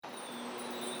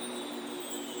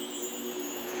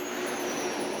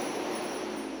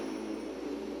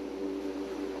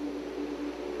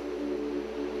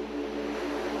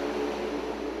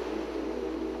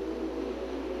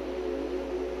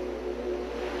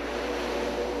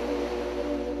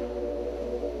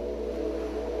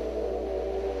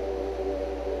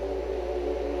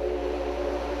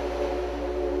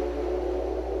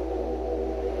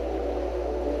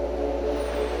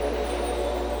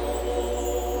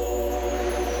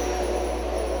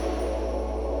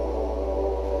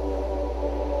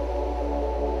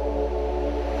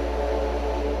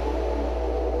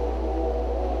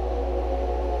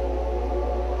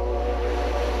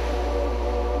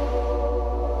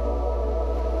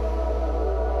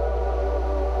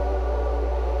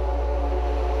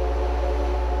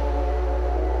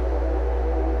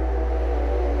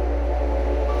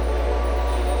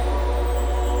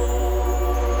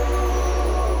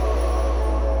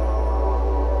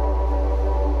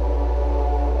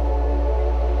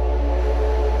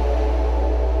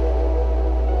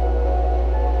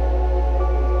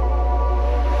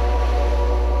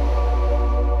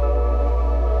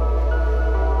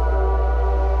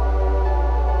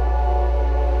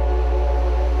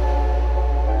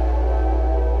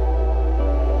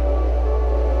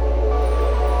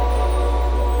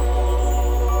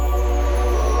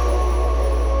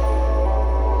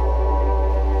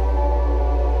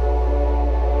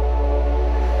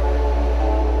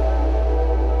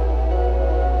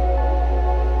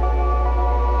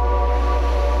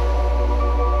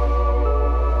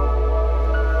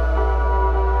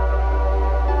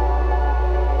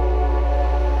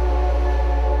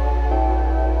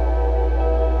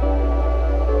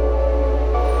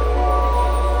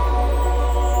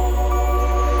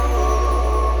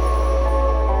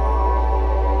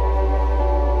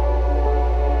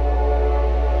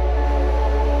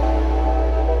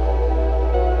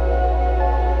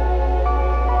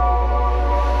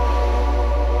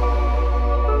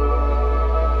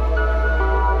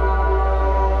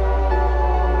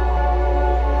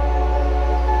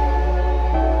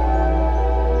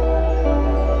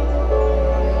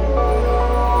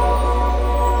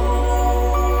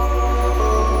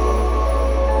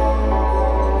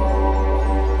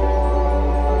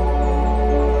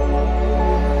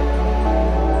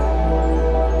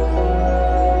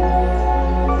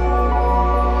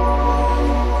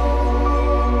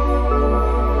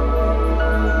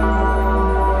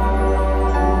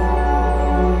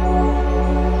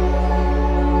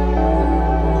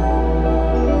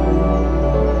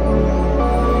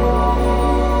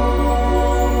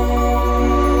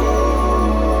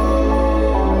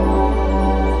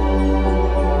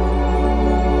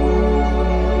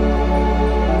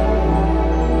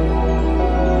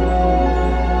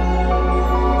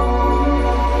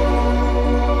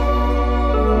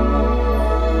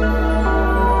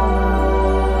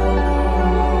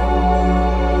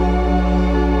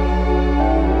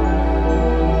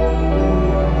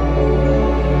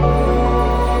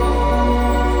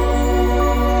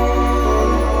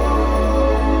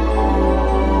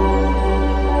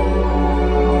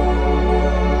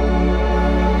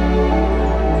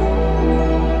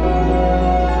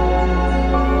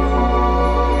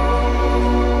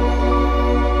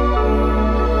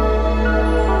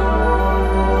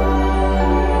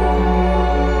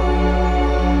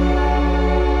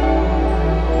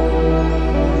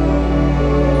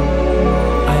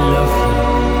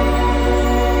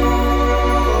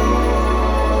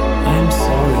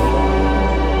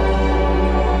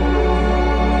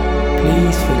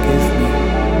Please forgive me.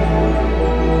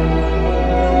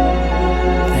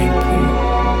 Thank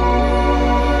you.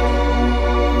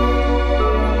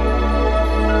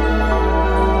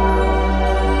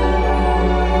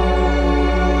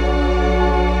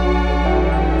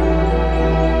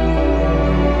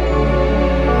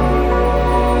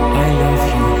 I love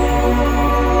you.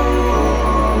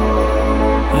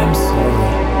 I'm sorry.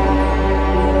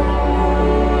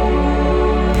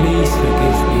 Please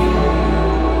forgive me.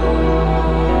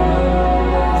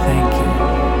 Thank you.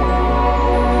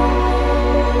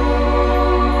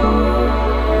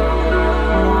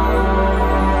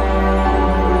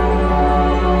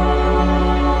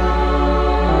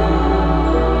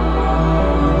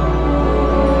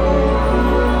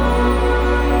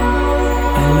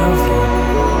 I love you.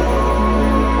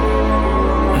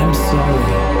 I'm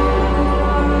sorry.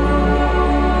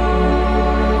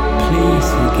 Please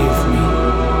forgive me.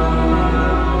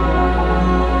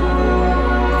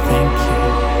 Thank you.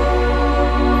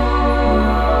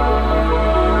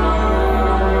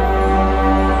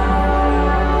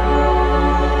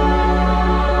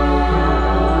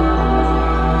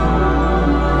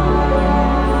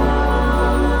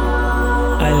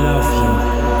 I love you.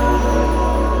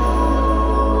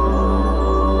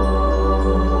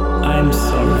 I'm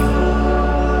sorry.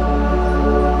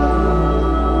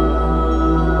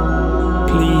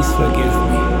 Please forgive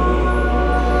me.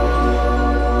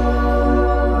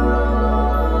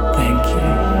 Thank you.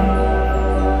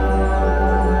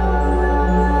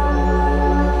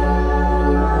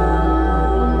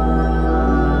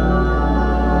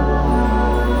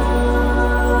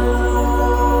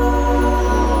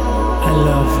 I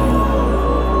love you.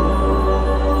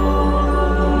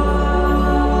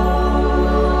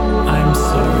 I'm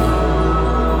sorry.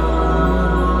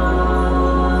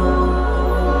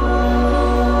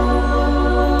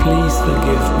 Please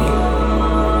forgive me.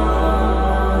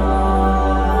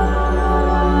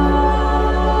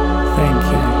 Thank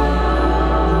you.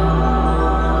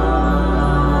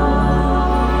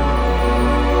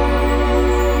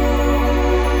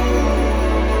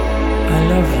 I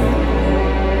love you.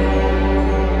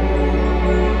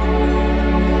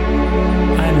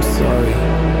 I'm sorry.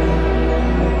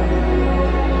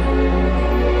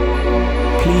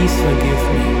 Please forgive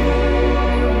me.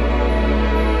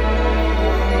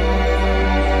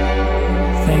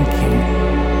 Thank you.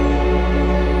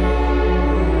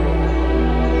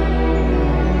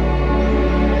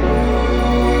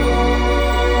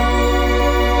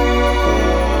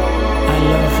 I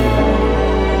love you.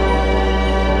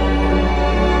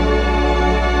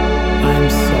 I'm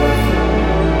sorry.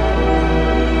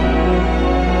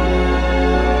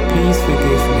 Please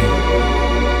forgive me.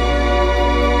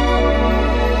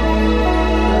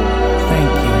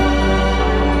 Thank you.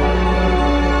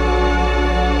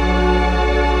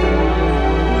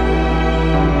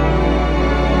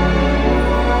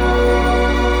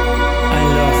 I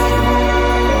love you.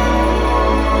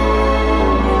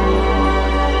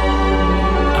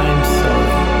 I'm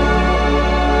sorry.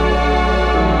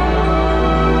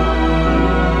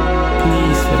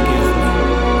 Please forgive me.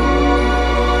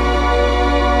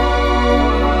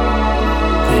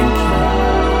 Thank you.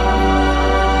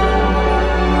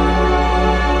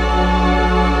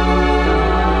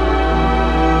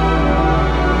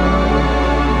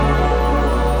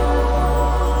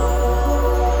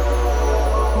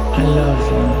 I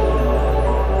love you.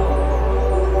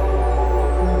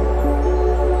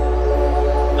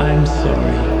 I'm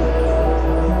sorry.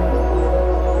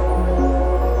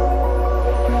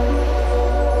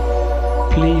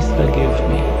 Please forgive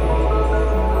me.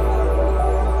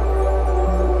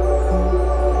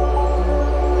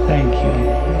 Thank you.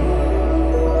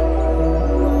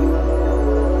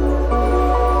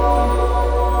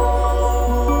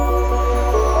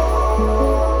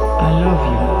 I love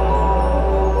you.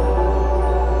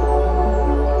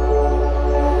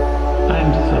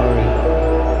 I'm sorry.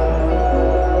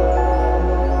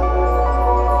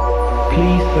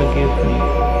 Please forgive me.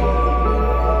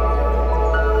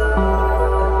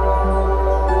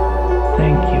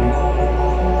 Thank you.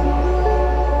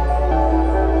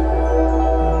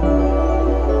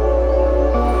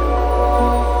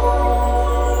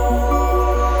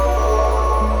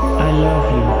 I love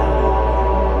you.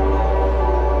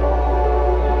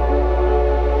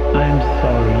 I'm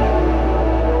sorry.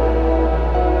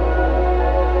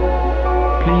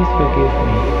 Please forgive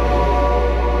me.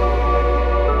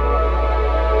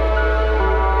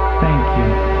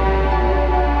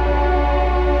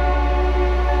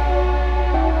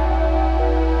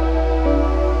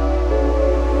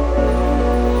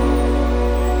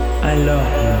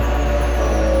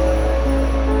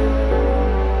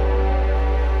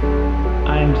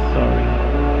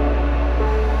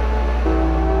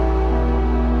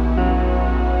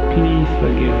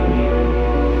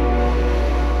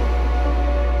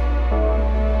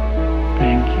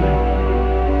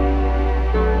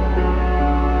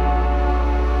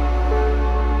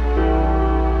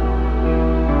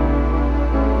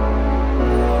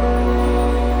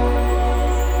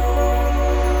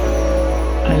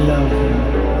 I love you.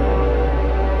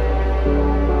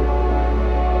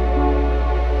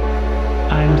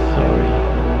 I'm sorry.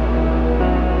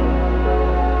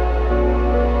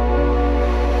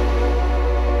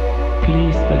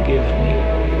 Please forgive me.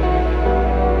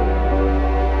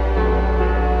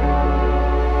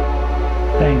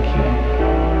 Thank you.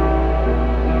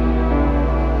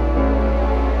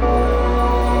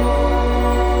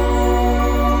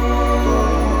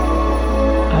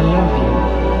 I love you.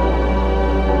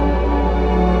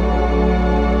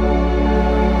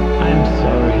 I'm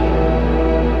sorry.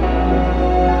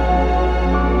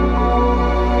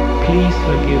 Please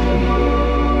forgive me.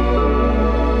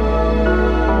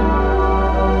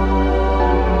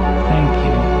 Thank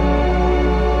you.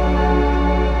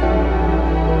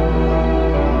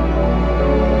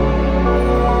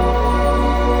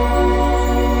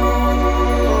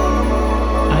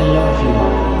 I love you.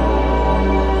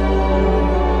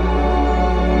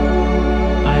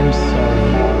 I'm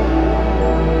sorry.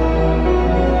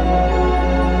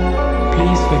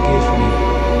 Please forgive me.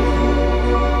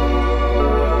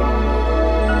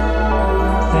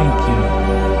 Thank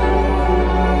you.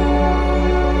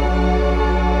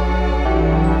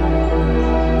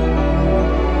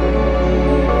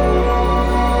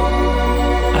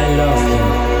 I love you.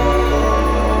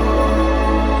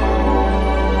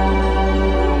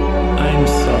 I'm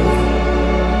sorry.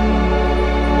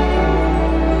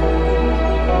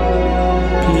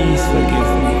 Please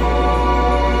forgive me.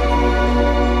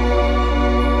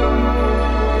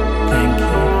 Thank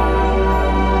you.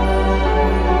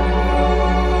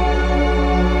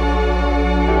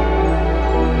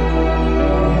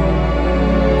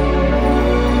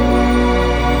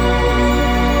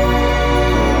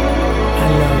 I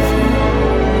love you.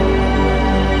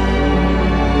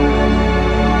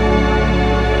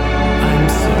 I'm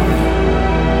sorry.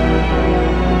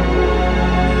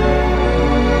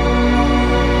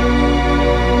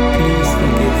 Please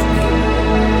forgive me.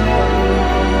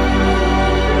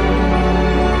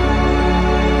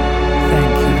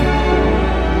 Thank you.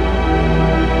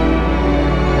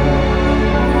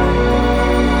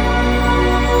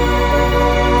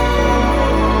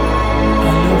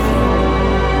 I love you.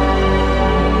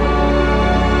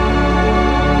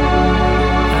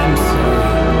 I'm sorry.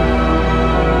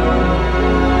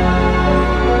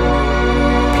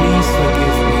 Please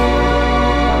forgive me.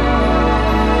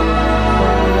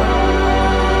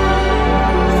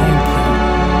 Thank you.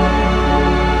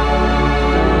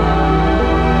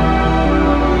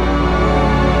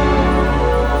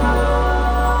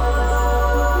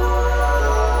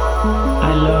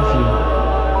 I love you.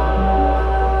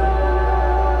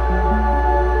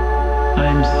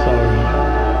 I'm sorry.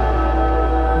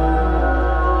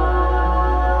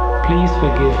 Please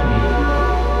forgive me.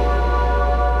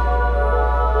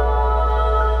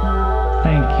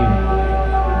 Thank you.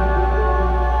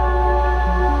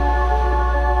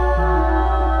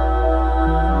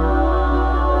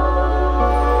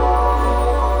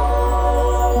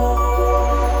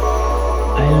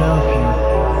 I love you.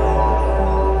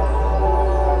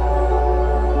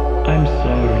 I'm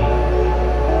sorry.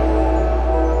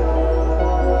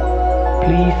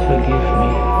 Please forgive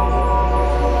me.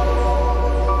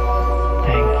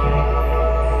 Thank you.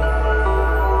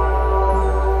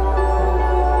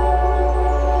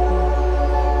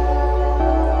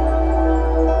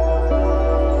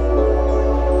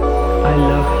 I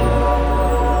love you.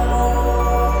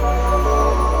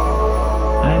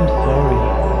 I'm sorry.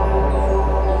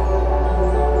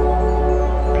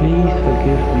 Please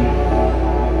forgive me.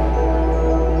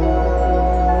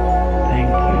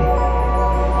 Thank you.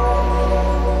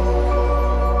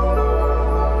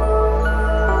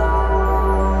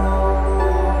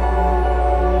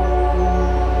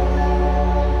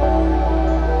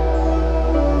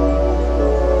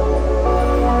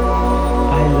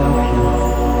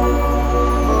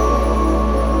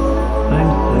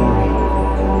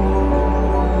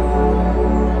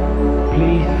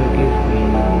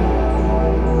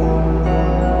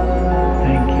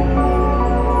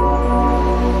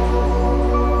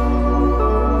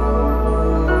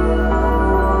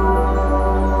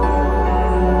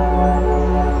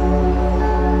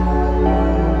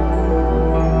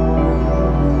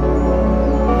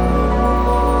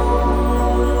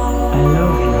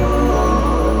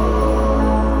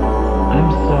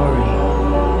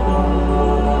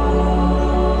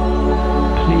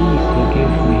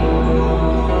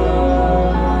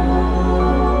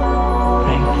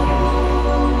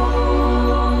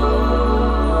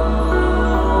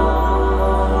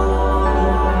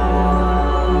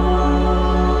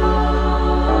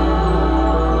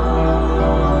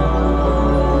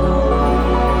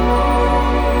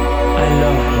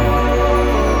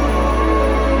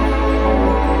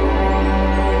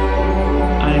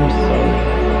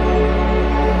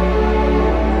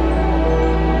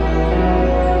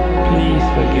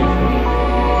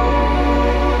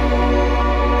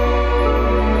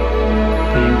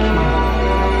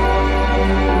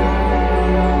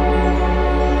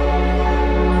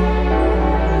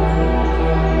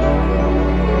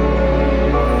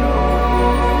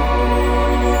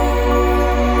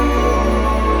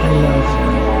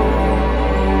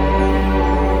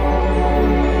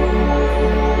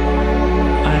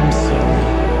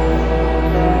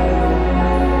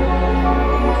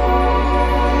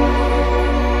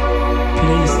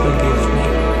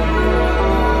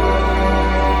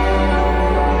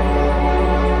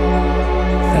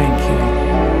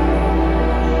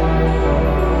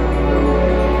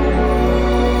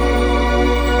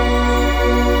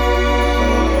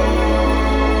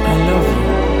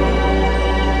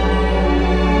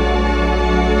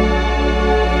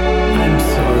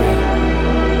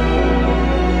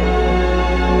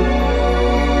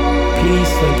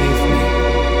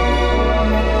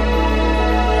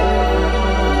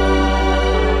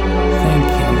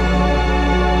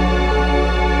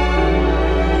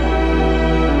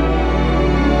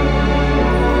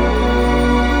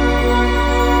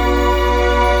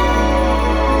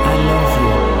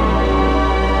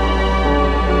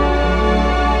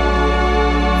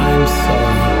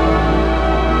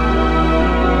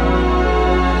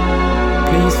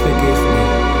 forgive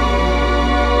me.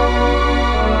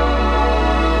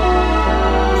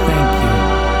 Thank you.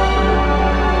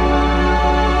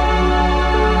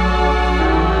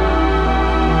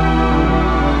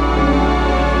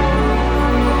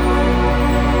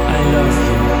 I love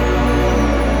you.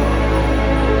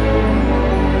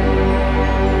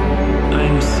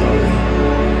 I'm sorry.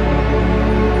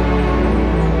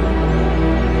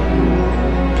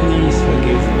 Please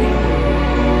forgive me.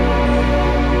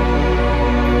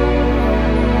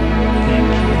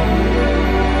 Thank you.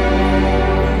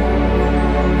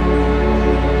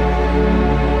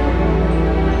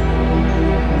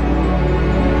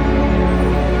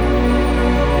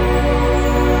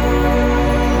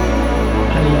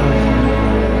 I love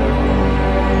you.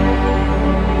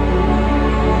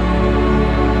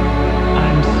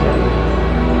 I'm sorry.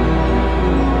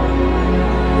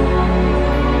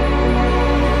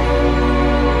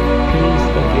 Please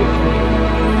forgive me.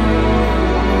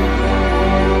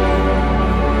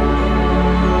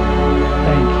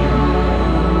 Thank you.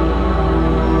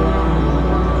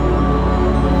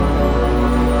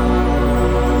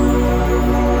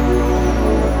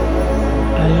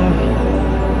 I love you.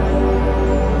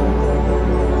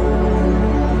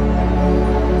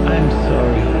 I'm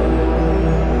sorry.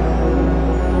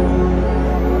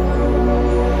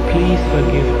 Please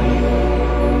forgive me.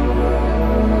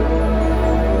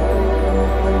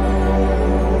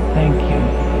 Thank you.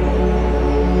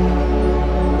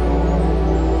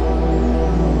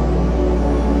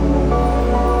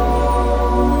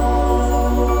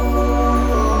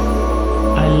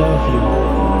 I love you.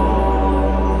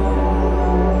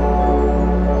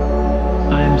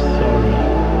 I'm sorry.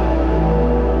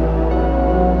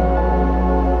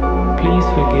 Please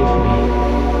forgive me.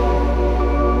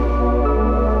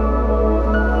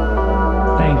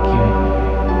 Thank you.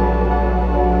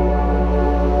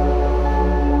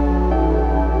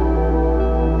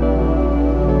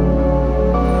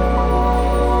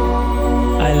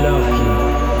 I love you.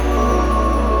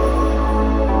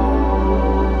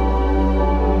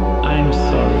 I'm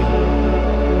sorry.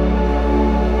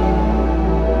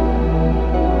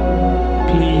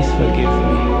 Please forgive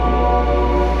me.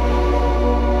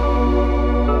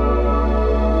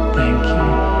 Thank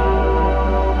you.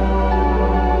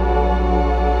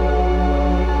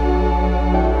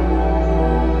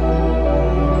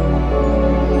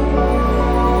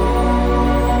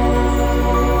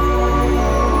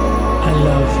 I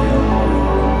love you.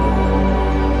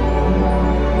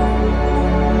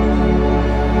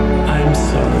 I'm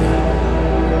sorry.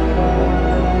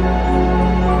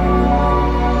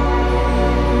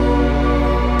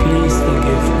 Please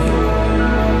forgive me.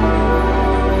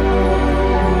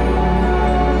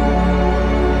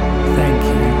 Thank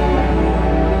you.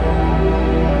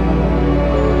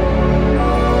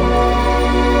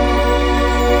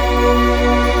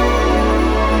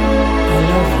 I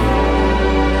love you.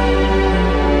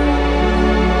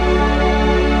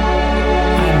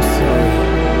 I'm sorry.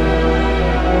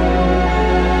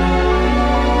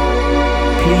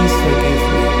 Please forgive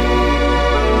me.